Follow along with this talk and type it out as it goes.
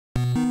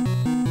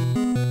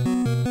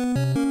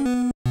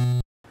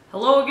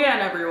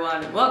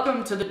everyone, and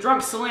welcome to the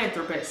Drunk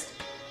Cilanthropist.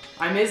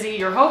 I'm Izzy,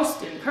 your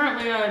host, and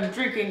currently I'm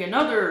drinking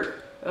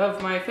another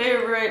of my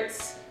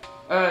favorites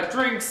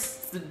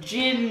drinks, the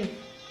gin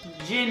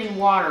and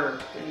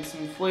water, and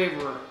some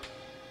flavor.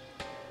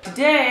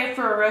 Today,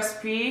 for our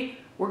recipe,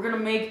 we're gonna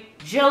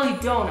make jelly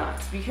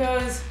donuts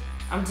because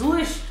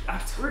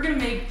we're gonna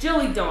make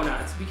jelly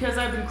donuts because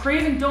I've been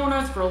craving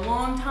donuts for a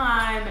long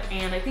time,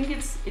 and I think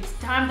it's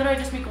time that I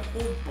just make a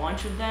whole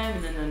bunch of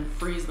them and then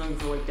freeze them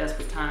for like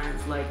desperate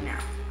times like now.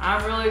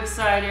 I'm really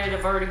excited.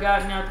 I've already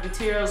gotten out the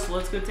materials, so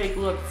let's go take a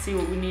look and see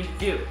what we need to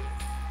do.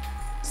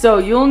 So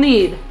you'll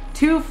need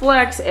 2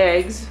 flax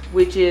eggs,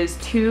 which is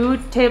 2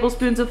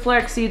 tablespoons of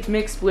flax seeds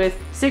mixed with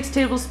 6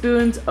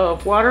 tablespoons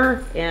of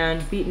water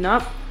and beaten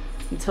up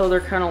until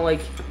they're kind of like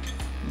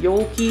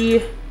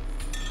yolky.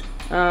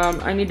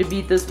 I need to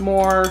beat this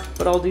more,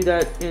 but I'll do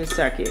that in a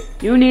second.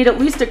 You need at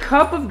least a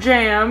cup of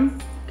jam,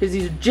 because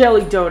these are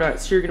jelly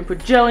donuts, so you're gonna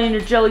put jelly in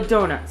your jelly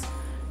donuts.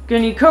 You're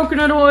gonna need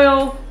coconut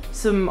oil,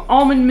 some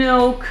almond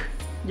milk.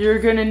 You're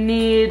gonna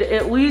need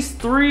at least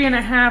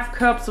 3.5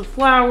 cups of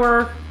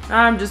flour.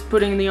 I'm just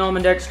putting in the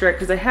almond extract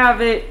because I have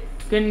it.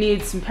 Gonna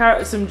need some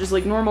just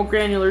like normal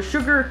granular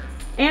sugar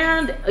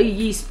and a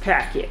yeast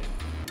packet.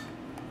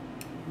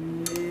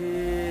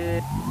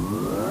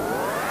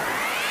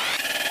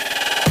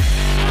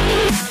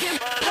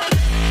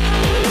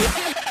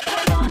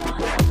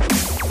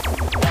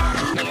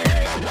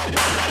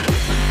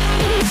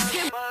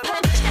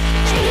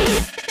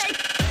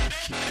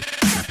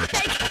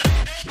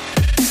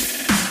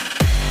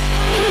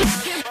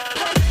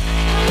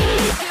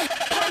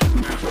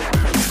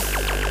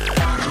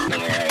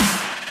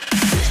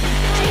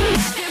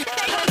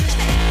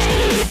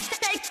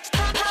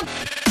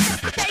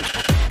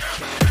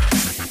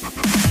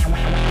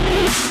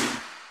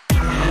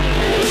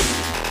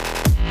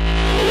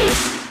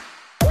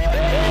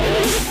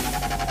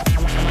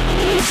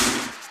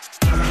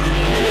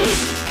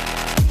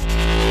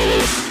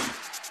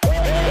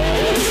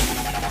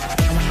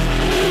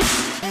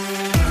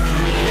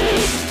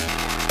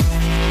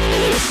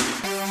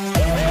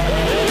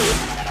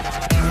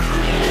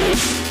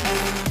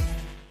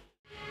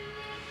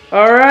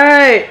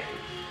 Alright,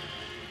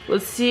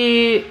 let's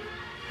see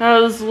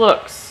how this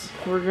looks.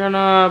 We're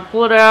gonna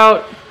pull it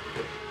out.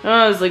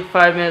 Oh, there's like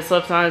 5 minutes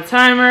left on the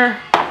timer.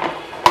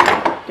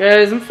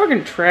 Guys, I'm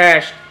fucking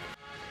trashed.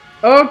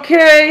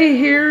 Okay,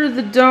 here are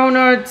the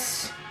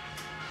donuts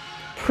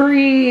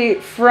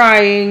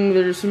pre-frying.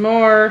 There's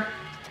more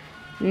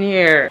in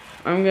here.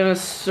 I'm gonna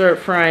start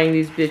frying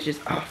these bitches.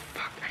 Oh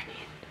fuck,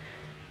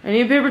 I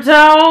need paper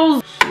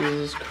towels.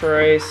 Jesus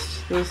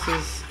Christ, this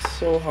is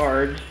so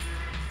hard.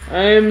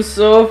 I am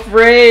so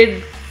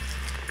afraid.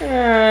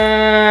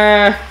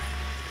 Oh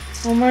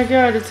my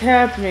god, it's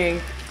happening.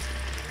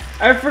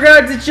 I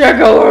forgot to check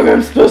how long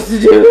I'm supposed to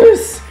do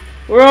this.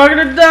 We're all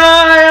gonna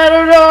die. I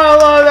don't know how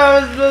long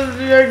I was supposed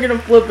to do. I'm gonna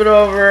flip it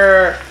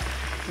over.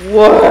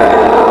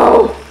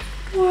 Wow.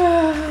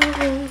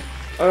 Wow.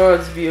 Oh,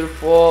 it's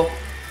beautiful.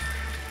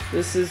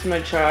 This is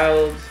my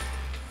child.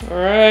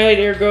 Alright,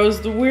 here goes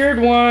the weird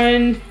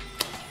one.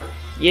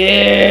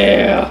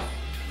 Yeah.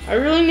 I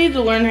really need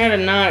to learn how to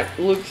not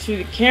look through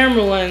the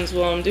camera lens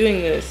while I'm doing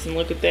this and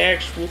look at the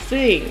actual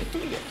thing.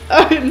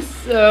 I'm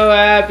so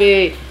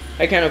happy.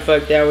 I kind of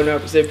fucked that one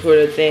up because I put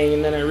a thing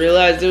and then I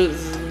realized it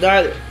was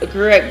not a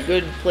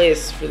good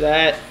place for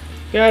that.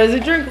 Guys, I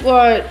drink a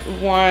lot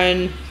of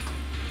wine.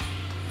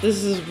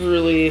 This is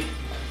really...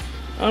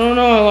 I don't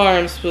know how long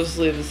I'm supposed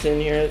to leave this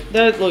in here.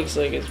 That looks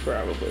like it's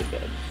probably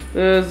good.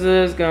 This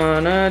is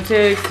gonna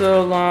take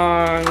so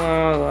long.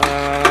 La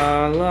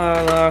la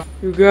la la.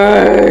 You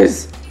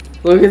guys...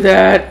 Look at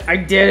that, I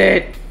did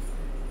it.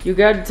 You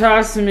gotta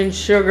toss them in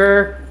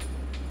sugar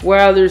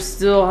while they're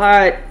still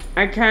hot.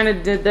 I kinda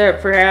did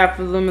that for half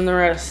of them and the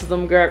rest of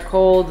them got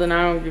cold and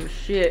I don't give a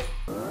shit.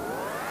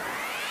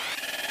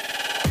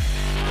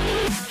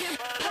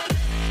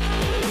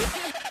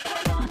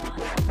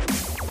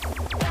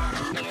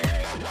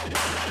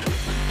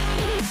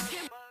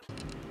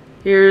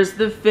 Here's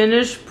the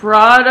finished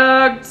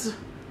product.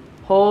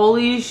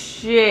 Holy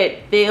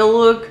shit, they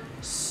look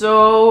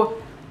so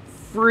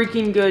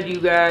freaking good, you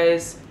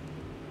guys.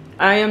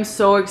 I am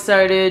so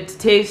excited to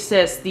taste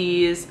test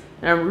these,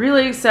 and I'm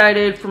really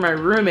excited for my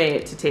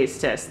roommate to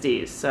taste test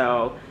these,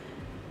 so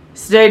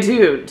stay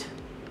tuned.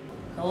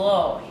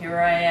 Hello, here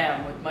I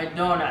am with my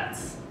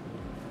donuts.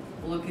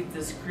 Look at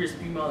this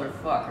crispy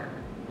motherfucker.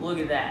 Look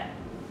at that.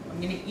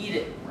 I'm gonna eat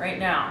it right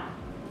now.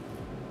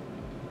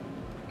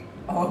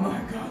 Oh my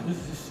god, this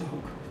is so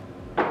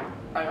good.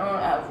 I don't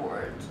have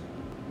words.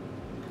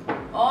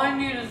 All I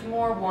need is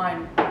more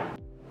wine.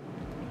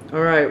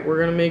 Alright, we're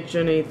gonna make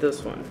Jenna eat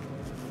this one.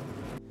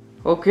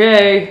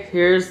 Okay,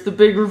 here's the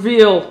big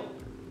reveal.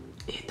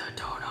 Eat the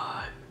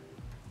donut.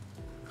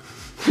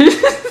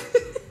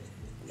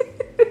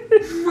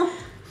 It's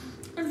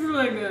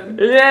really good.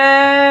 Yay!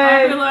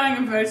 I'd be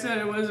lying if I said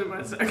it wasn't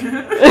my second.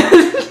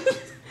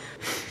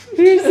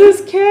 Here's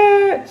this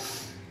cat.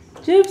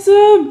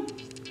 Gypsum.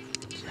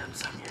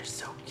 Gypsum, you're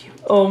so cute.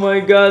 Oh my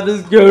god,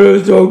 this cat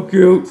is so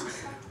cute.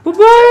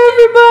 Bye-bye,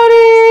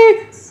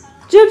 everybody!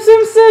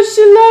 Gypsum says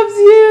she loves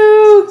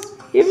you,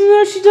 even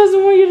though she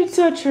doesn't want you to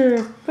touch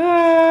her.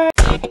 Bye!